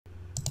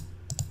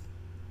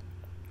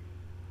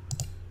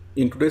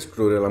In today's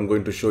tutorial, I'm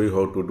going to show you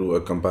how to do a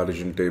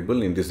comparison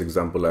table. In this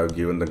example, I have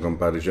given the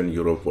comparison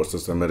Europe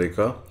versus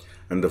America,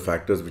 and the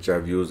factors which I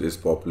have used is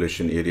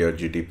population, area,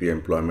 GDP,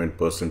 employment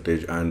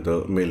percentage, and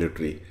the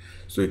military.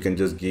 So you can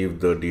just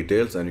give the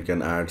details and you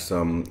can add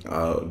some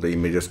the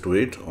images to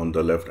it on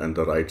the left and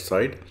the right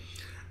side.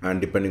 And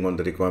depending on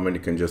the requirement,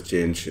 you can just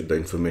change the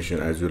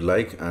information as you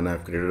like. And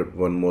I've created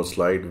one more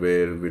slide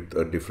where with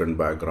a different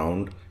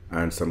background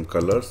and some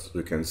colors,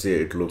 you can see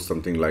it looks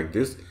something like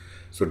this.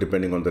 So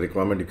depending on the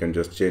requirement, you can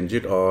just change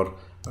it, or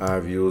I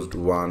have used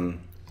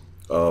one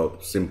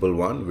simple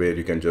one where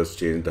you can just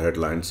change the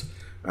headlines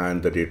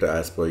and the data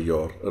as per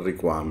your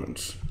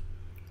requirements.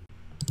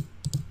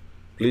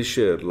 Please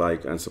share,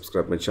 like, and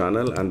subscribe my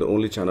channel, and the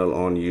only channel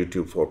on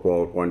YouTube for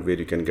PowerPoint where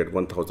you can get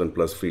 1000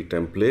 plus free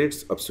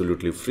templates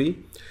absolutely free.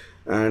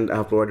 And I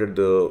have provided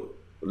the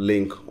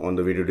link on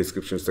the video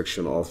description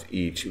section of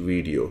each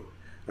video,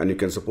 and you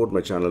can support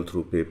my channel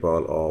through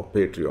PayPal or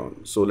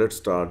Patreon. So let's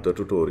start the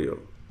tutorial.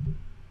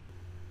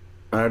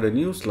 Add a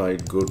new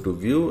slide, go to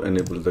view,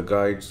 enable the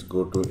guides,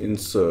 go to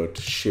insert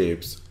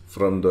shapes.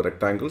 From the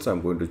rectangles,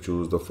 I'm going to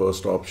choose the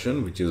first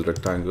option, which is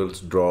rectangles.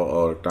 Draw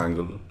a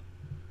rectangle,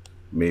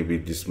 maybe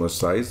this much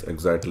size,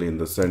 exactly in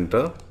the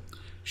center.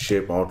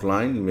 Shape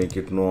outline, make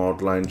it no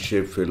outline.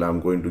 Shape fill, I'm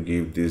going to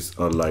give this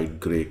a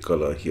light gray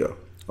color here.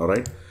 All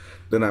right,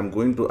 then I'm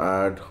going to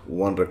add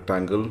one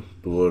rectangle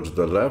towards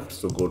the left.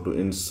 So go to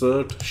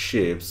insert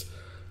shapes,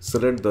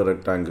 select the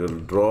rectangle,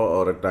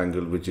 draw a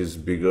rectangle which is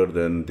bigger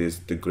than this,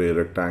 the gray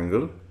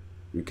rectangle.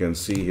 You can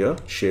see here,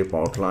 shape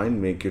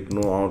outline, make it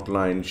no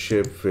outline.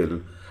 Shape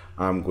fill,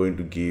 I'm going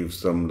to give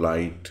some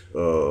light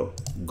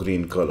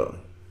green color,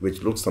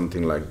 which looks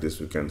something like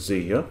this. You can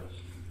see here.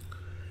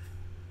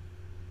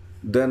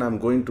 Then I'm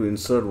going to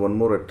insert one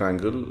more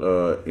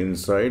rectangle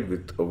inside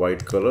with a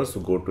white color.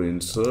 So go to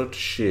insert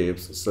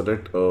shapes,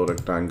 select a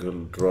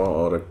rectangle,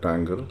 draw a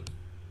rectangle.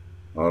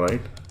 All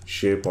right,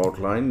 shape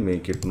outline,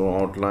 make it no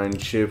outline.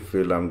 Shape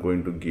fill, I'm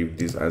going to give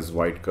this as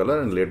white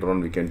color, and later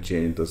on we can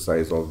change the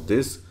size of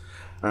this.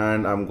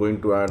 And I'm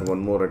going to add one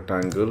more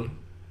rectangle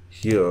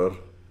here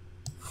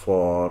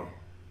for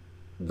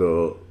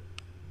the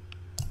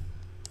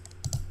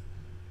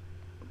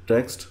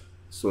text.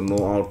 So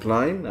no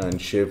outline, and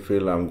shape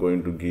fill, I'm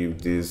going to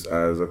give this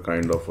as a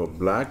kind of a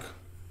black.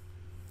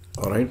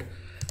 All right,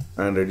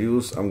 and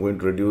reduce, I'm going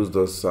to reduce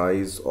the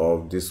size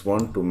of this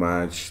one to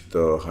match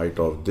the height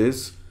of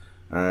this.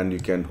 And you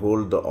can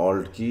hold the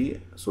Alt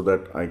key so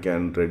that I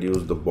can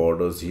reduce the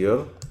borders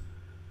here.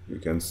 You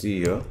can see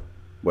here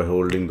by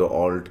holding the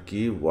Alt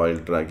key while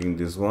dragging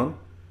this one.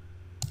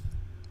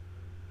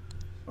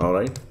 All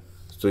right,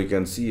 so you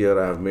can see here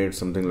I have made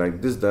something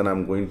like this. Then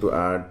I'm going to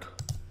add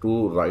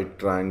two right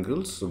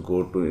triangles. So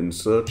go to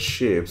insert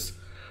shapes.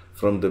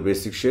 From the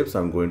basic shapes,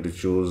 I'm going to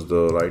choose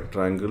the right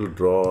triangle,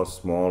 draw a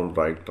small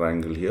right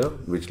triangle here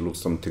which looks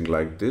something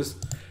like this.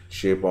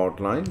 Shape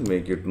outline,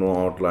 make it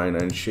no outline,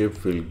 and shape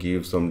fill,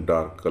 give some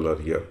dark color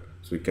here.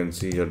 So you can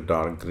see here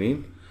dark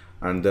green.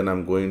 And then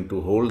I'm going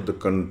to hold the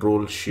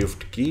Control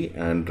Shift key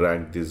and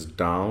drag this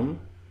down.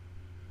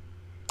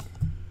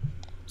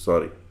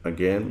 Sorry,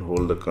 again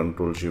hold the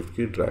Control Shift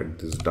key, drag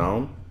this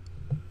down.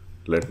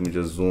 Let me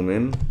just zoom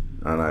in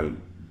and I'll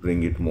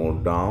bring it more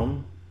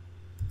down.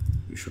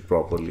 You should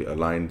properly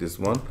align this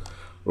one.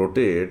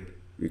 Rotate,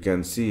 you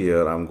can see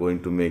here I'm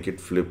going to make it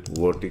flip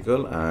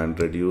vertical and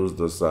reduce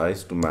the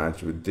size to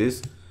match with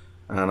this,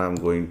 and I'm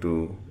going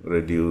to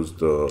reduce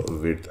the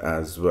width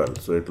as well,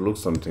 so it looks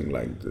something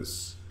like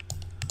this.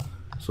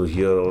 So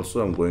here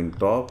also I'm going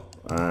top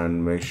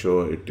and make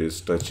sure it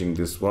is touching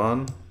this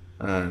one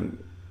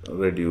and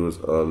reduce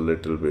a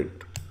little bit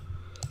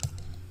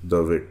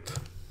the width.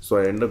 So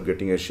I end up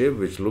getting a shape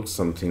which looks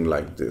something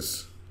like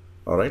this.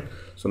 All right,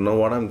 so now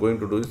what I'm going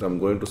to do is I'm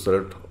going to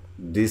select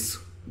this,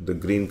 the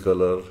green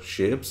color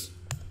shapes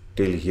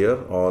till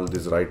here, all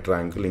this right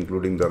triangle,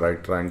 including the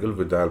right triangle,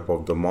 with the help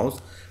of the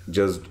mouse.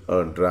 Just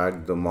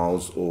drag the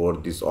mouse over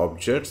these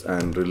objects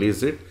and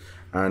release it,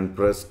 and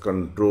press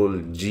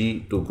Ctrl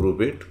G to group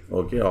it.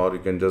 Okay, or you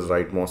can just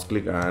right mouse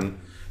click and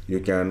you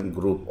can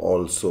group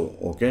also.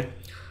 Okay,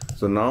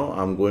 so now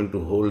I'm going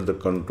to hold the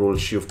Control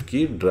Shift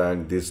key,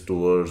 drag this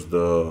towards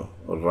the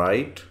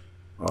right.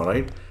 All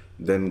right,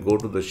 then go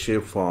to the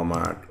shape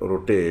format,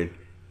 rotate.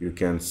 You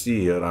can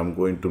see here I'm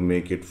going to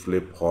make it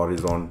flip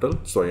horizontal,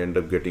 so I end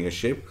up getting a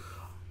shape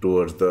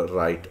towards the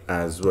right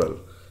as well.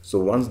 So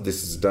once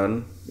this is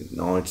done,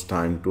 now it's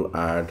time to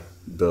add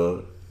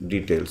the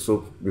details.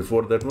 So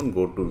before that one,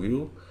 go to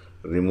view,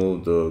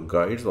 remove the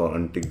guides or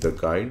untick the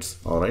guides.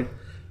 All right,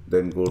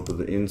 then go to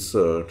the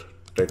insert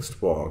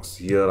text box.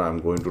 Here I'm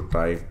going to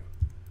type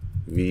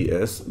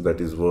VS,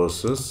 that is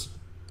versus,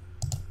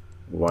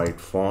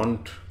 white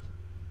font.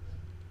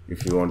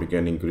 If you want, you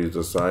can increase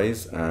the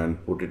size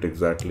and put it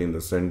exactly in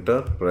the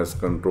center. Press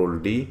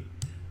Ctrl D,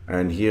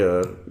 and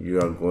here you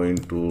are going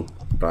to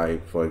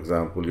type, for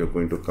example, you're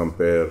going to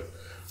compare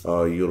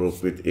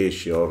Europe with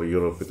Asia or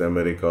Europe with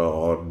America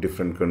or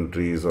different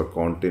countries or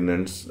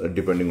continents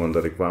depending on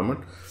the requirement.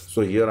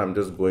 So here I'm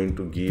just going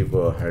to give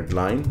a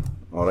headline.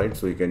 All right,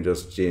 so you can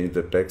just change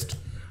the text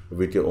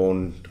with your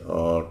own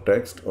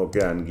text.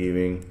 Okay, and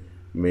giving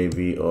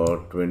maybe a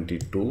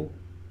 22.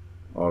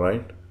 All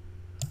right,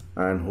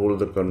 and hold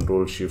the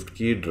control shift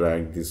key,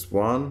 drag this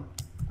one,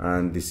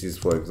 and this is,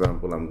 for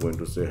example, I'm going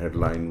to say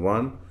headline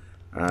 1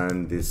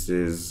 and this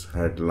is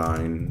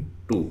headline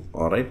 2.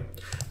 All right,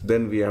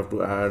 then we have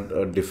to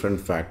add different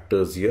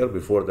factors here.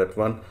 Before that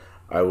one,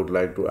 I would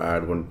like to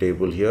add one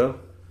table here.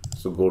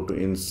 So go to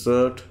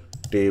insert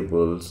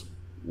tables,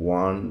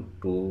 1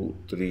 2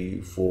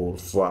 3 4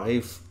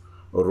 5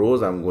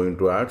 rows I'm going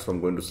to add. So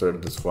I'm going to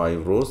select this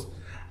 5 rows,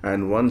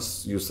 and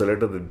once you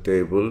selected the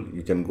table,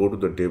 you can go to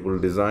the table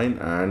design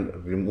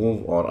and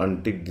remove or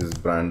untick this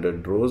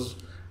branded rows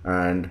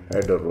and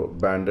header row.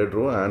 Banded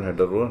row and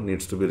header row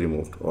needs to be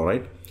removed. All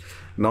right,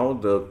 now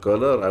the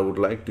color I would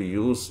like to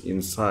use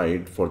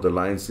inside for the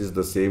lines is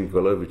the same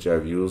color which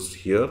I've used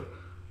here,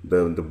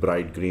 the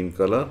bright green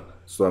color.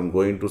 So I'm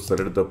going to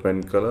select the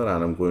pen color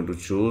and I'm going to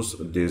choose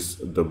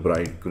the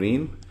bright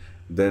green.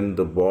 Then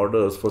the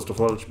borders, first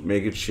of all,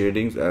 make it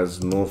shadings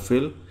as no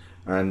fill,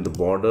 and the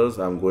borders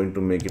I'm going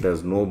to make it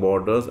as no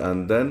borders,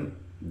 and then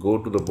go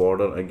to the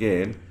border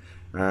again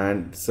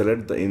and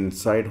select the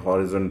inside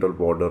horizontal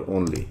border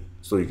only.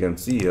 So you can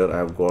see here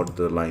I've got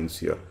the lines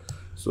here.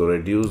 So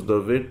reduce the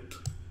width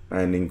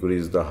and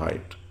increase the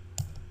height.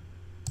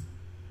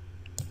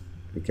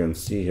 You can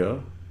see here.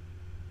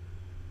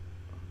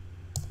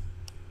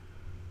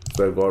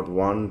 So I got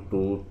 1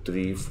 2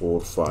 3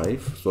 4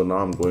 5. So now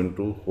I'm going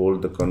to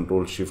hold the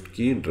control shift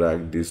key,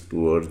 drag this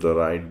towards the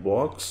right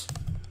box.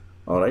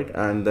 All right,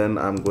 and then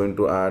I'm going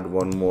to add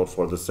one more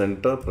for the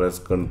center. Press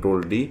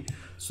Ctrl D.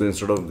 So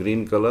instead of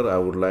green color, I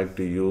would like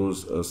to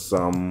use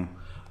some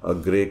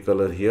gray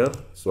color here.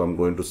 So I'm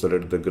going to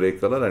select the gray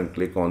color and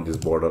click on this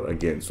border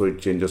again, so it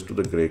changes to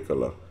the gray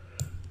color,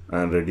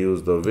 and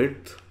reduce the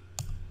width.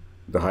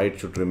 The height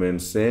should remain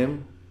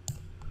same,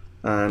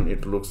 and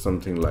it looks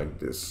something like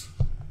this.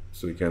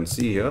 So you can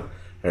see here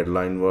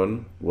headline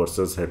 1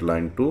 versus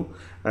headline 2,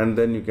 and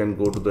then you can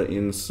go to the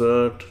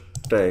insert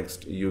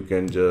text. You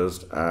can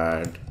just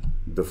add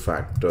the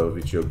factor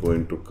which you're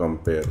going to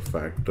compare.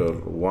 Factor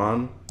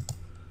 1,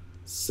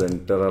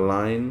 center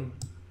align.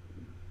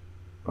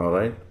 All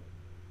right,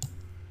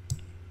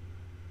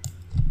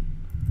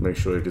 make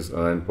sure it is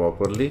aligned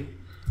properly.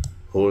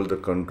 Hold the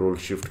control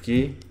shift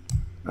key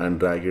and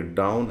drag it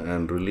down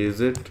and release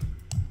it.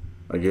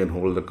 Again,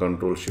 hold the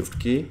control shift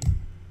key.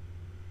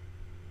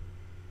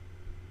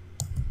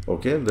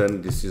 Okay,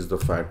 then this is the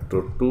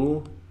factor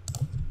 2,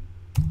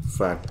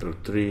 factor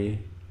 3,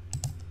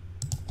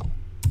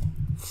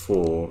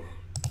 4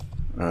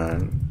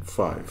 and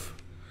 5.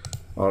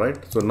 All right,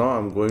 so now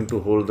I'm going to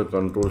hold the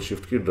control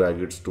shift key,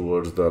 drag it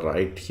towards the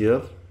right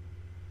here,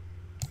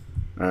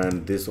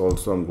 and this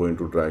also I'm going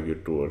to drag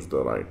it towards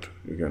the right.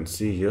 You can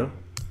see here.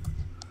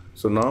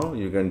 So now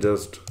you can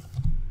just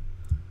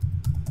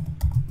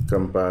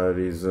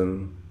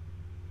comparison.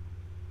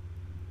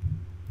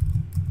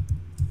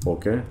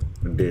 Okay,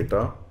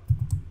 data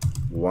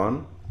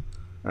 1,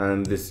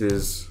 and this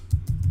is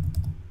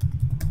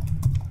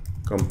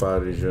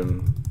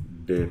comparison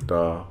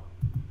data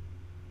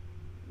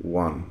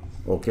 1.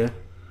 Okay,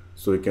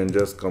 so you can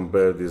just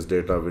compare this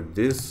data with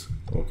this.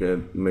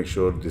 Okay, make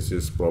sure this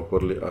is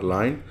properly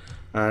aligned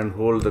and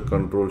hold the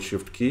control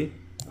shift key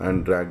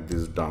and drag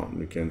this down.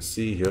 You can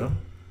see here,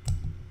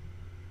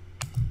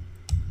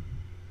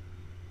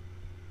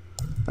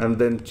 and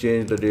then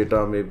change the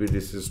data. Maybe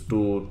this is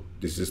 2,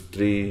 this is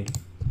 3.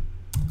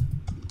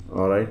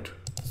 All right,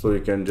 so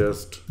you can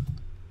just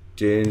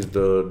change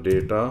the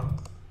data.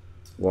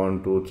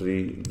 1 2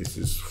 3, this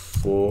is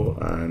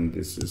 4 and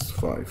this is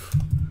 5.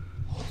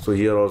 So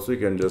here also you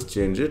can just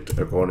change it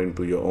according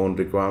to your own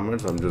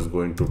requirements. I'm just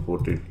going to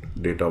put it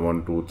data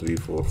 1 2 3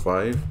 4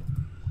 5.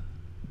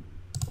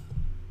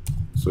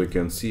 So you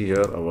can see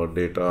here our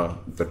data,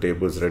 the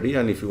table is ready.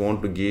 And if you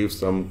want to give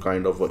some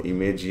kind of an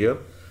image here,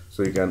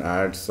 so you can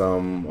add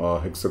some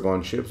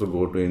hexagon shape. So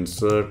go to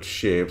insert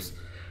shapes.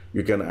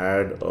 You can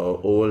add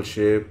oval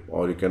shape,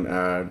 or you can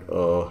add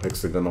a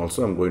hexagon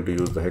also. I'm going to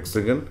use the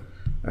hexagon,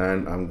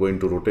 and I'm going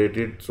to rotate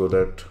it so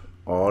that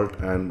alt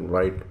and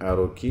right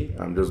arrow key,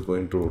 I'm just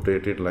going to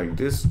rotate it like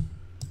this.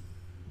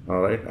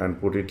 All right,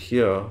 and put it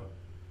here.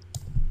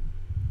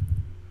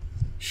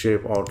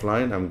 Shape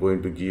outline, I'm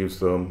going to give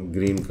some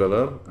green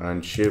color,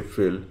 and shape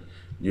fill,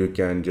 you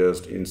can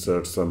just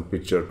insert some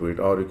picture to it,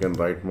 or you can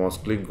right mouse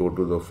click, go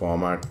to the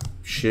format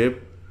shape.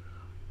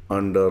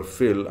 Under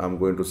fill, I'm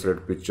going to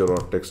select picture or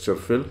texture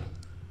fill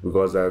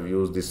because I have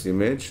used this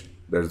image.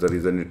 That's the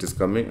reason it is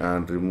coming,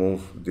 and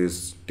remove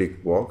this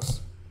tick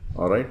box.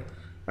 All right,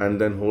 and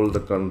then hold the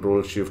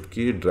control shift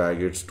key,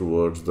 drag it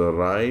towards the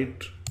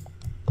right,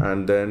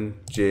 and then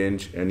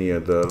change any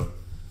other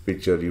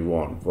picture you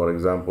want. For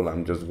example,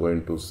 I'm just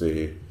going to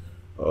say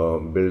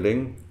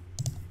building,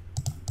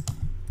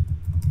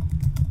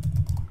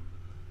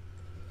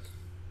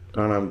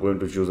 and I'm going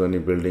to choose any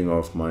building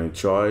of my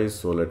choice.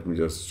 So let me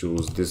just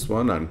choose this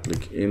one and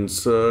click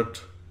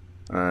insert,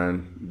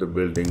 and the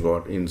building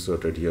got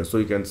inserted here. So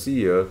you can see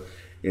here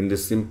In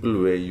this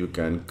simple way, you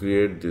can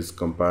create this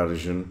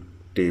comparison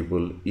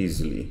table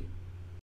easily.